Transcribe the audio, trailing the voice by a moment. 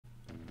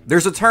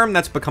There's a term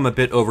that's become a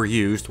bit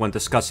overused when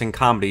discussing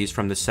comedies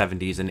from the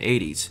 70s and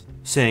 80s,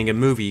 saying a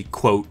movie,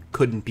 quote,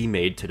 couldn't be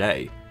made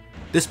today.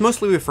 This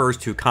mostly refers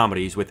to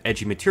comedies with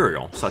edgy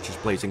material, such as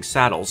Blazing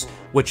Saddles,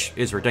 which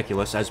is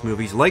ridiculous as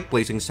movies like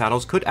Blazing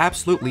Saddles could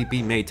absolutely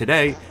be made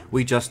today,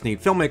 we just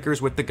need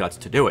filmmakers with the guts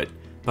to do it.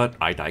 But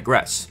I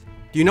digress.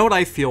 Do you know what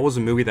I feel was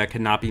a movie that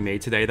could not be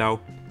made today though?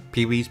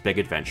 Pee-wee's Big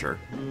Adventure.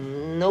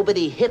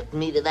 Nobody hit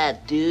me to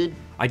that, dude.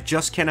 I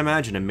just can't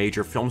imagine a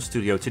major film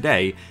studio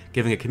today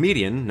giving a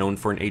comedian, known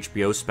for an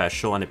HBO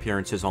special and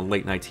appearances on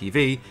late-night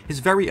TV, his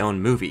very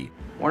own movie.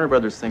 Warner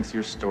Brothers thinks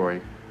your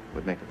story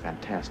would make a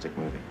fantastic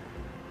movie.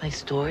 My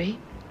story?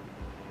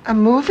 A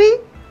movie?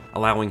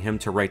 Allowing him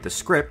to write the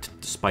script,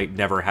 despite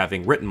never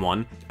having written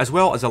one, as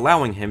well as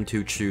allowing him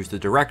to choose the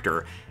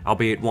director,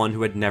 albeit one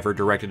who had never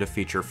directed a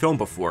feature film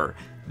before,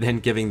 then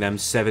giving them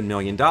 $7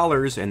 million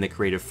and the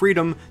creative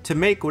freedom to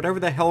make whatever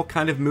the hell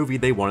kind of movie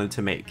they wanted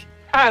to make.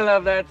 I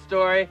love that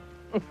story.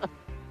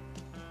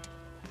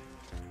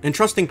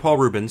 Entrusting Paul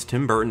Reubens,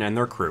 Tim Burton, and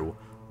their crew,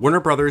 Warner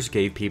Brothers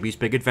gave Pee-wee's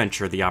Big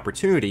Adventure the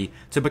opportunity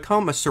to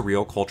become a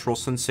surreal cultural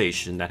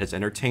sensation that has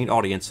entertained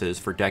audiences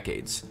for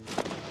decades.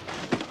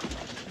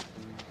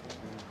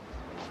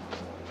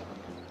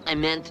 I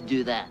meant to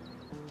do that.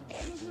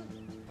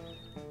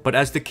 But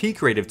as the key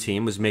creative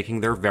team was making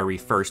their very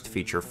first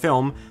feature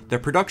film, the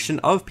production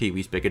of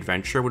Pee-wee's Big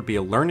Adventure would be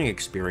a learning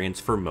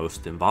experience for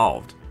most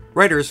involved.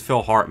 Writers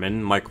Phil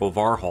Hartman, Michael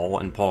Varhol,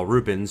 and Paul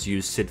Reubens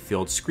used Sid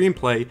Field's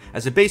screenplay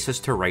as a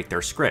basis to write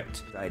their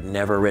script. I'd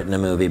never written a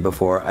movie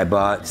before. I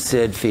bought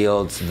Sid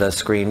Field's The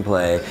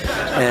Screenplay,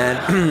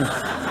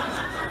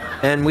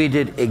 and we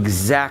did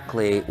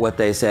exactly what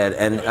they said.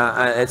 And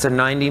it's a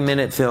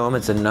 90-minute film.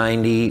 It's a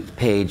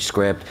 90-page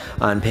script.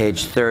 On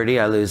page 30,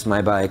 I lose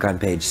my bike. On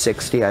page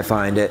 60, I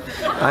find it.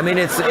 I mean,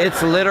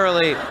 it's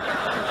literally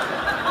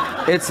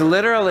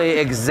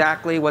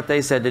exactly what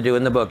they said to do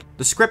in the book.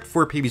 The script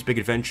for Pee-wee's Big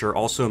Adventure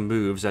also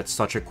moves at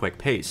such a quick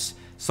pace,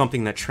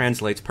 something that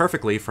translates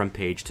perfectly from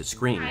page to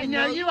screen. I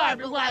know you are,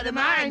 but what am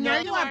I? I know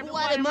you are, but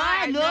what am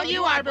I? I know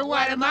you are, but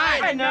what am I?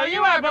 I know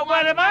you are, but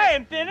what am I?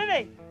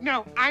 Infinity.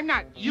 No, I'm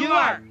not. You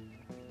are. are.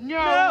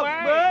 No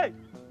way.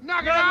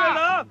 Knock it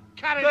off.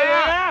 Cut it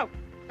out.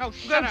 Oh,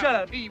 shut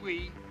up,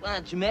 Pee-wee. Why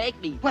don't you make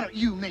me? Why don't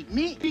you make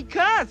me?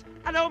 Because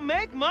I don't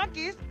make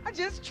monkeys, I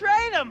just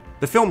train them.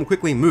 The film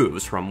quickly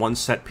moves from one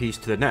set piece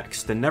to the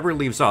next and never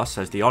leaves us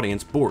as the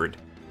audience bored.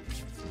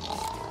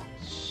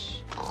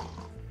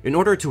 In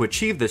order to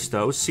achieve this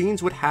though,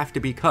 scenes would have to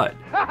be cut.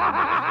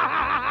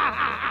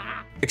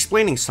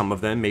 Explaining some of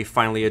them may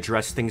finally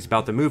address things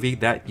about the movie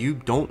that you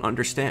don't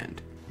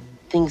understand.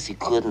 Things you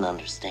couldn't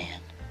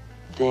understand.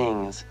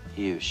 Things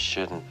you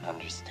shouldn't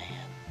understand.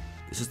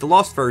 This is the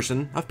lost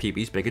version of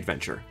Pee-wee's Big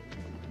Adventure.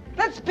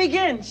 Let's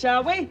begin,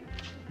 shall we?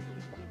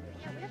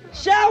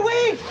 Shall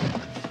we?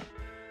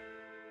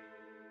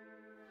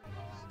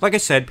 Like I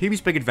said,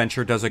 Pee-wee's Big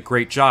Adventure does a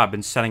great job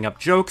in setting up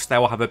jokes that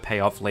will have a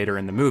payoff later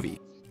in the movie.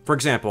 For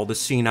example, the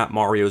scene at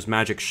Mario's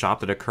magic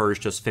shop that occurs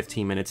just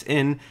 15 minutes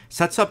in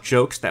sets up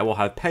jokes that will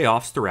have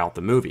payoffs throughout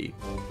the movie.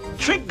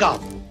 Trick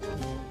gum.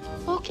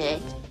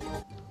 Okay.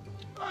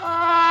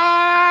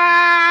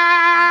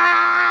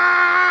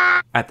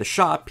 At the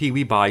shop,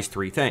 Pee-wee buys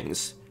 3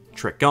 things: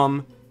 trick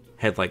gum,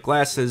 headlight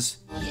glasses,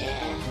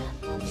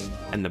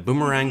 and the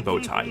boomerang bow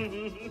tie.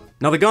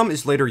 Now the gum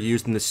is later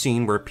used in the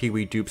scene where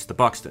Pee-wee dupes the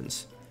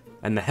Buxtons,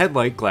 and the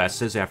headlight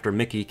glasses after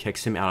Mickey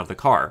kicks him out of the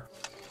car.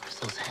 Where's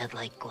those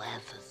headlight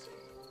glasses?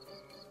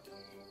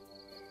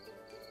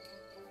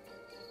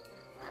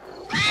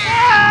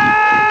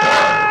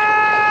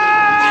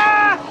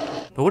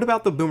 But what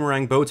about the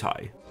boomerang bow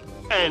tie?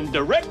 And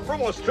direct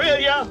from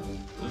Australia,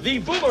 the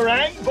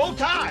boomerang bow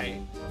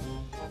tie.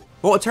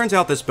 Well, it turns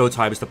out this bow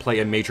tie was to play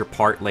a major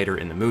part later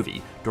in the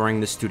movie,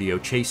 during the studio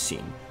chase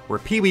scene, where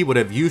Pee-wee would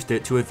have used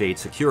it to evade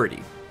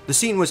security. The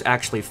scene was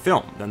actually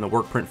filmed, and the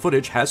work print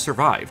footage has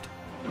survived.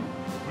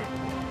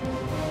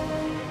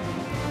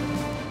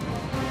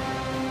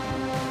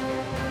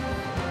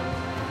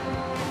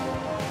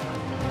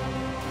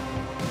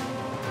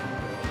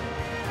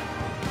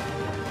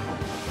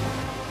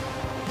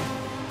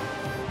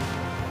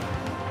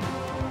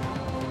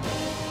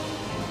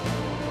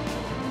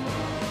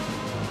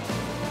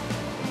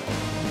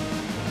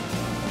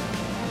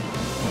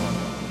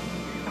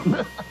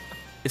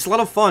 It's a lot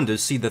of fun to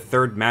see the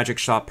third magic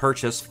shop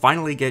purchase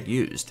finally get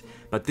used,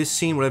 but this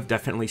scene would have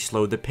definitely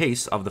slowed the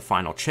pace of the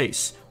final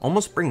chase,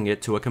 almost bringing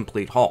it to a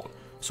complete halt,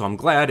 so I'm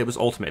glad it was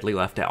ultimately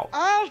left out.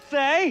 I'll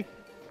say,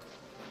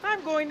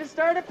 I'm going to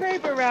start a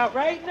paper route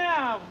right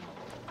now.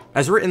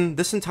 As written,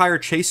 this entire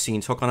chase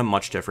scene took on a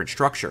much different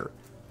structure.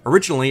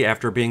 Originally,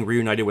 after being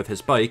reunited with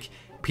his bike,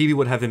 Pee-wee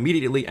would have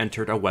immediately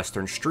entered a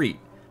western street,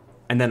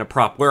 and then a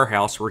prop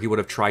warehouse where he would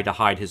have tried to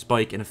hide his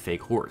bike in a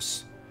fake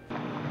horse.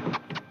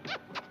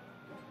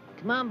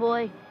 Come on,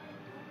 boy.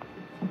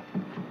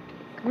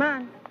 Come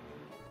on.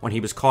 When he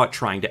was caught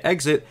trying to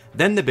exit,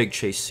 then the big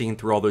chase scene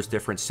through all those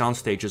different sound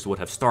stages would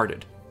have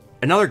started.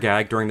 Another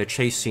gag during the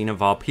chase scene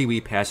involved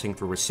Pee-wee passing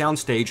through a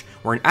soundstage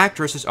where an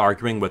actress is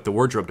arguing with the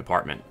wardrobe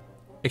department.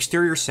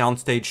 Exterior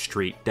soundstage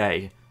street,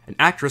 day. An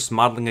actress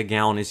modeling a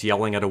gown is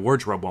yelling at a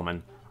wardrobe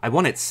woman, "I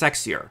want it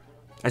sexier."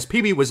 As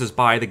Pee-wee whizzes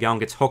by, the gown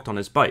gets hooked on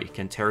his bike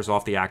and tears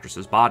off the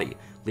actress's body,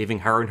 leaving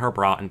her in her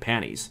bra and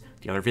panties.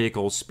 The other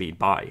vehicles speed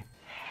by.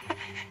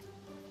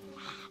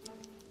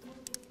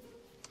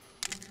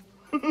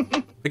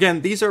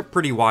 Again, these are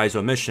pretty wise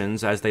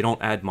omissions, as they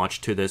don't add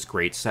much to this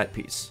great set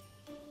piece.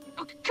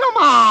 Come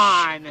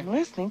on! I'm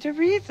listening to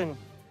reason.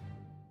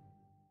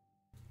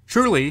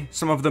 Truly,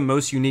 some of the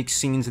most unique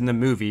scenes in the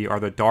movie are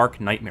the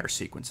dark nightmare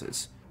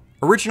sequences.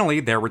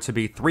 Originally, there were to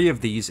be 3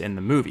 of these in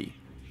the movie.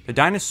 The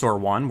dinosaur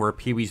one, where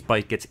Pee-wee's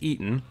bike gets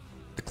eaten,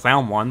 the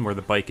clown one, where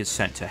the bike is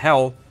sent to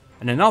hell,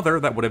 and another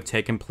that would have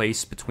taken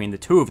place between the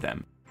 2 of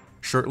them,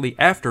 shortly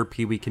after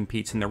Pee-wee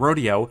competes in the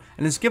rodeo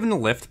and is given a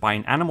lift by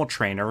an animal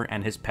trainer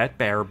and his pet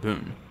bear,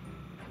 Boone.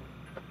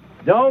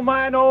 Don't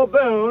mind old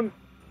Boone.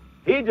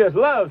 He just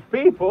loves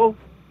people.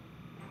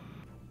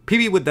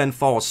 Pee-wee would then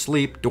fall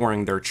asleep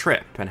during their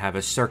trip and have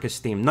a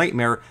circus-themed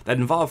nightmare that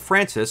involved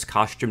Francis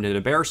costumed in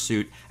a bear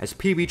suit as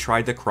Pee-wee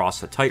tried to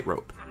cross a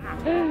tightrope.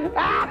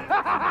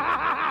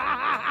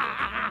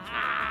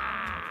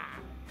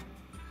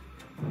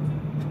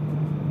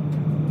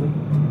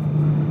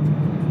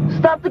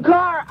 Stop the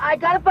car! I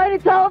gotta find a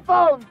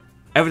telephone!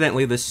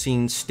 Evidently, this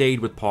scene stayed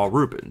with Paul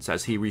Reubens,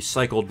 as he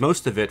recycled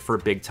most of it for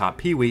Big Top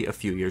Pee-wee a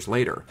few years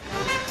later.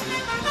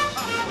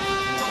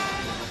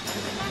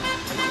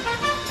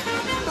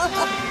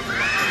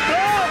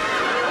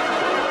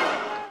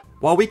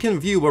 While we can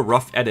view a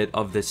rough edit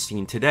of this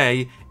scene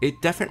today,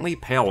 it definitely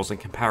pales in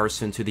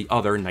comparison to the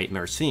other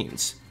nightmare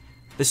scenes.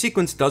 The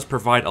sequence does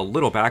provide a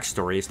little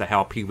backstory as to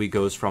how Pee-wee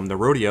goes from the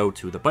rodeo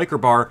to the biker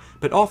bar,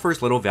 but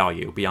offers little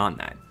value beyond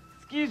that.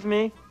 Excuse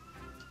me.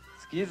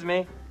 Excuse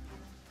me.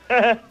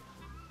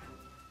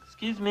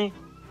 Excuse me.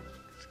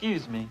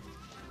 Excuse me.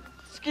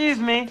 Excuse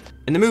me.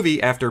 In the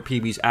movie, after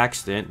Pee-wee's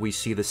accident, we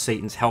see the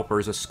Satan's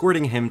helpers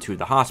escorting him to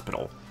the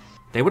hospital.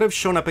 They would have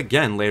shown up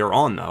again later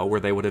on, though,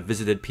 where they would have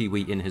visited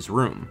Pee-wee in his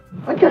room.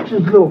 I got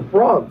this little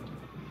frog.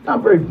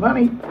 Not very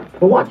funny,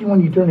 but watch him when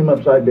you turn him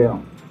upside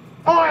down.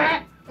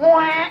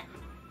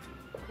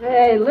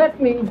 Hey,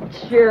 let me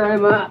cheer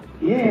him up.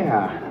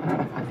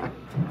 Yeah.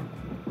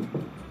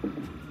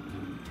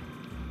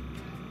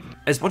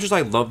 As much as I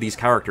love these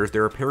characters,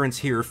 their appearance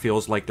here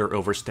feels like they're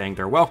overstaying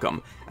their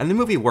welcome, and the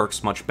movie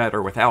works much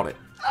better without it.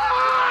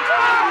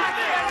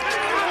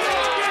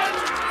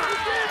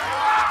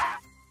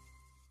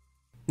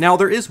 Now,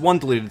 there is one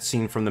deleted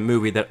scene from the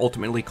movie that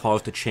ultimately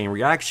caused a chain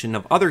reaction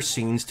of other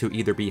scenes to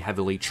either be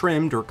heavily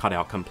trimmed or cut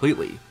out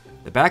completely.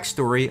 The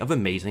backstory of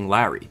Amazing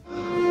Larry.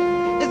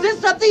 Is this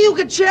something you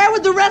could share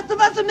with the rest of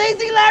us,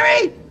 Amazing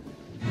Larry?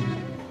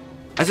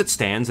 As it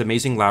stands,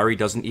 Amazing Larry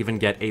doesn't even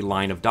get a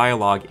line of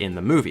dialogue in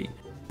the movie,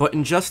 but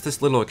in just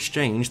this little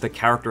exchange, the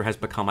character has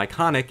become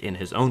iconic in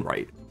his own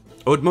right,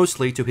 owed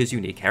mostly to his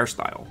unique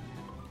hairstyle.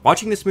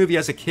 Watching this movie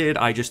as a kid,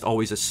 I just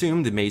always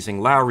assumed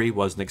Amazing Larry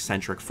was an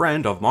eccentric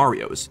friend of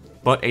Mario's,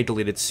 but a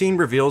deleted scene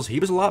reveals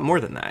he was a lot more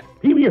than that.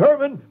 Pee-wee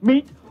Herman,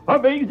 meet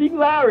Amazing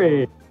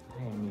Larry.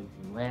 Hi,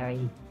 Amazing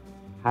Larry.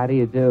 How do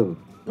you do?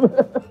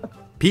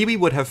 Pee-wee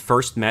would have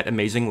first met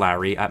Amazing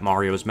Larry at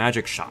Mario's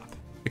magic shop.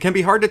 It can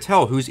be hard to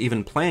tell who's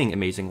even playing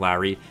Amazing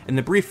Larry in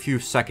the brief few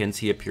seconds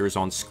he appears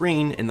on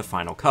screen in the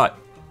final cut.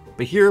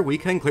 But here we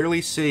can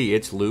clearly see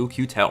it's Lou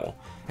Cutel,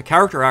 a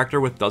character actor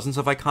with dozens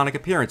of iconic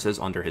appearances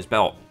under his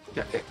belt.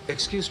 Yeah,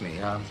 excuse me,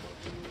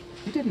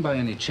 you didn't by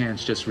any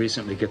chance just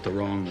recently get the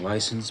wrong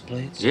license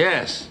plates?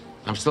 Yes.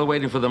 I'm still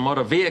waiting for the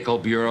Motor Vehicle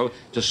Bureau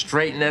to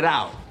straighten it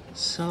out.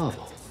 So,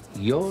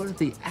 you're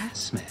the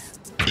ass man.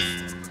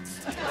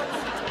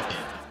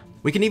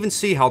 We can even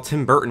see how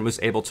Tim Burton was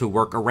able to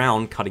work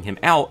around cutting him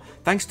out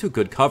thanks to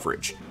good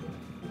coverage.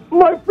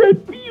 My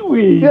friend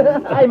Pee-wee.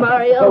 Hi,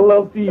 Mario.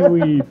 Hello,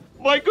 Pee-wee.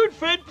 My good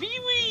friend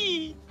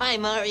Pee-wee. Hi,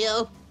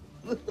 Mario.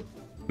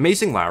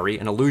 Amazing Larry,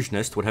 an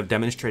illusionist, would have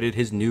demonstrated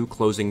his new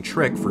closing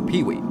trick for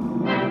Pee-wee.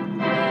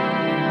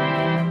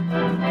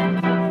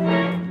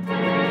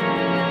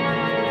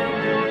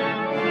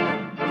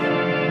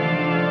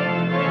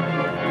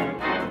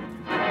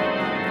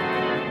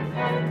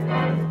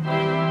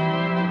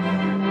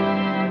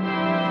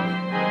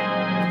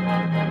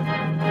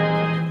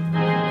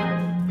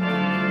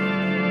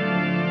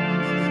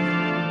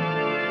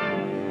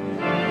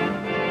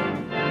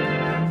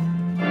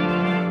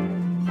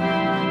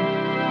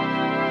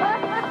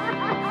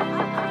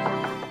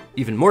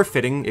 Even more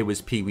fitting, it was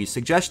Pee-wee's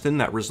suggestion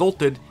that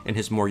resulted in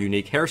his more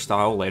unique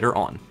hairstyle later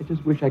on. I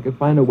just wish I could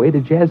find a way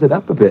to jazz it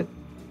up a bit.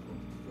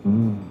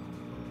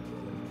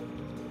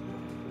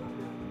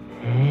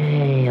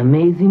 Hey,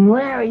 Amazing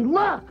Larry,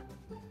 look!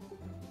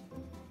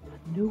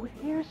 A new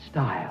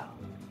hairstyle.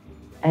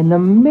 An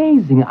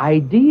amazing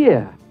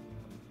idea.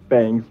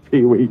 Thanks,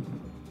 Pee-wee.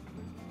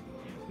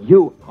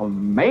 You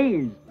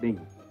amazed me.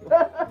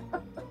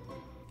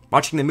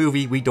 Watching the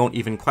movie, we don't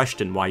even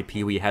question why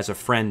Pee-wee has a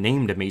friend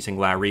named Amazing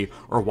Larry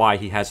or why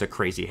he has a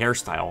crazy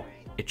hairstyle.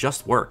 It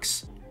just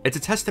works. It's a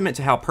testament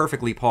to how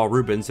perfectly Paul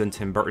Reubens and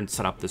Tim Burton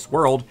set up this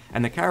world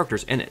and the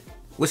characters in it.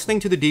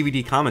 Listening to the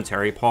DVD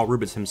commentary, Paul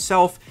Reubens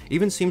himself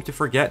even seemed to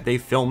forget they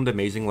filmed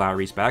Amazing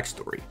Larry's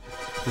backstory.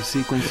 The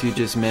sequence you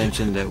just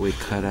mentioned that we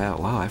cut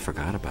out, wow, I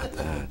forgot about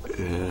that.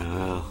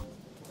 Yeah.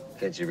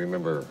 Can't you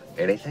remember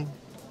anything?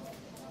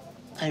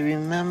 I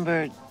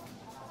remembered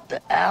the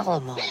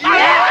Alamo.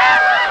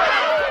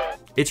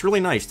 It's really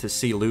nice to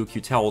see Lou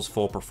Kutel's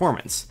full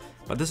performance,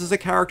 but this is a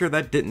character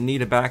that didn't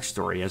need a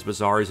backstory, as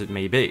bizarre as it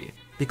may be.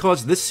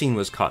 Because this scene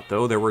was cut,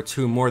 though, there were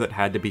 2 more that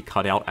had to be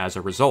cut out as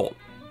a result.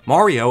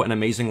 Mario and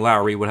Amazing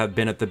Larry would have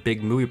been at the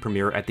big movie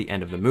premiere at the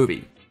end of the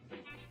movie.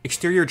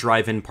 Exterior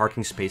drive-in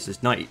parking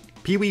spaces night.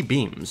 Pee-wee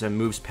beams and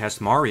moves past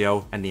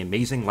Mario and the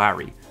Amazing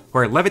Larry, who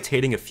are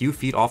levitating a few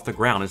feet off the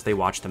ground as they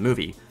watch the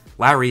movie.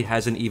 Larry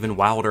has an even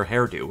wilder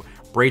hairdo,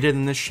 braided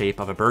in the shape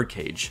of a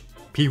birdcage.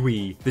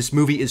 Pee-wee, this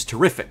movie is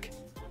terrific.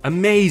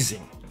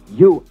 Amazing!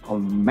 You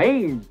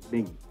amaze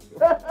me.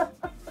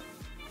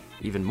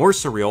 Even more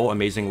surreal,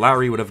 Amazing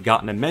Larry would have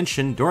gotten a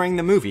mention during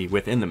the movie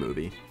within the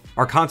movie.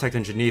 Our contact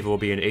in Geneva will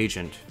be an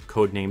agent,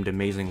 codenamed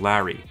Amazing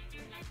Larry.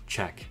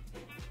 Check.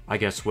 I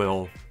guess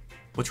we'll...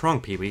 What's wrong,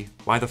 Pee-wee?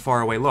 Why the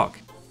faraway look?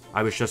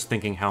 I was just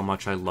thinking how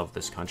much I love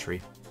this country.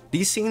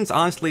 These scenes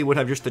honestly would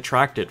have just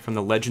detracted from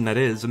the legend that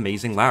is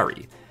Amazing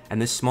Larry,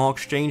 and this small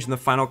exchange in the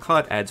final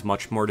cut adds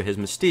much more to his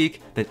mystique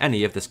than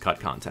any of this cut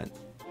content.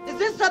 Is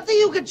this something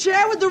you could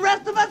share with the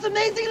rest of us,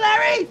 Amazing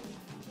Larry?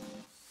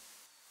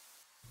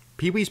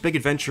 Pee-wee's Big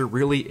Adventure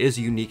really is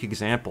a unique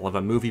example of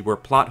a movie where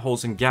plot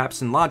holes and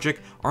gaps in logic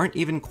aren't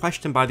even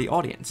questioned by the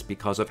audience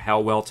because of how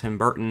well Tim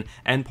Burton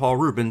and Paul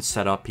Reubens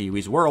set up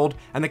Pee-wee's world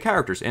and the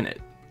characters in it.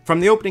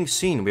 From the opening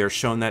scene, we are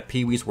shown that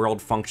Pee-wee's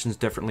world functions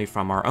differently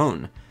from our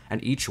own,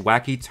 and each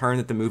wacky turn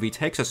that the movie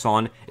takes us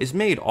on is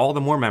made all the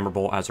more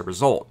memorable as a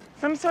result.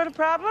 Some sort of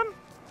problem?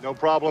 No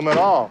problem at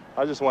all.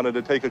 I just wanted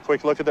to take a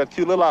quick look at that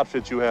cute little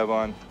outfit you have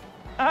on.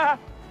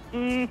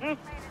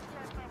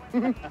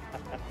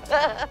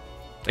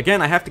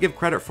 Again, I have to give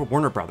credit for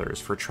Warner Brothers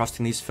for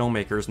trusting these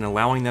filmmakers and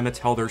allowing them to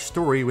tell their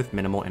story with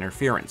minimal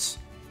interference.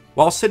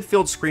 While Sid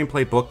Field's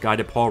screenplay book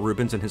guided Paul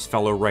Reubens and his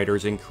fellow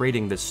writers in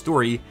creating this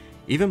story,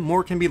 even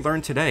more can be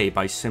learned today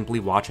by simply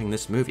watching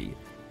this movie.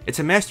 It's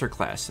a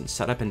masterclass in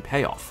setup and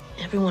payoff.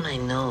 Everyone I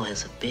know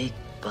has a big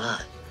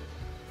butt.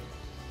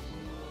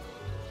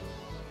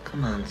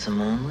 Come on,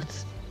 Simone,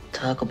 let's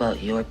talk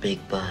about your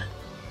big butt.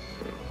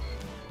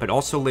 But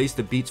also lays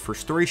the beats for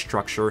story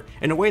structure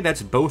in a way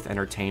that's both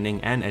entertaining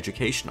and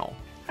educational.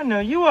 I know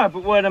you are,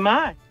 but what am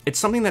I? It's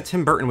something that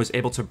Tim Burton was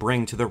able to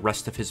bring to the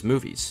rest of his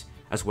movies,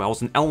 as well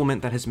as an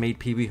element that has made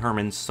Pee Wee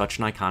Herman such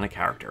an iconic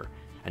character,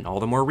 and all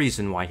the more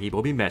reason why he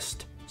will be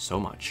missed so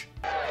much.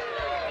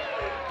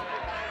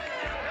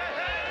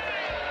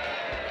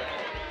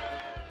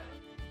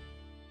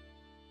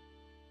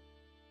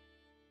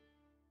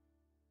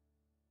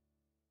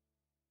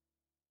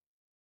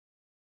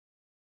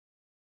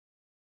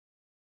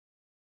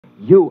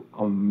 You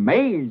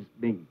amaze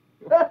me.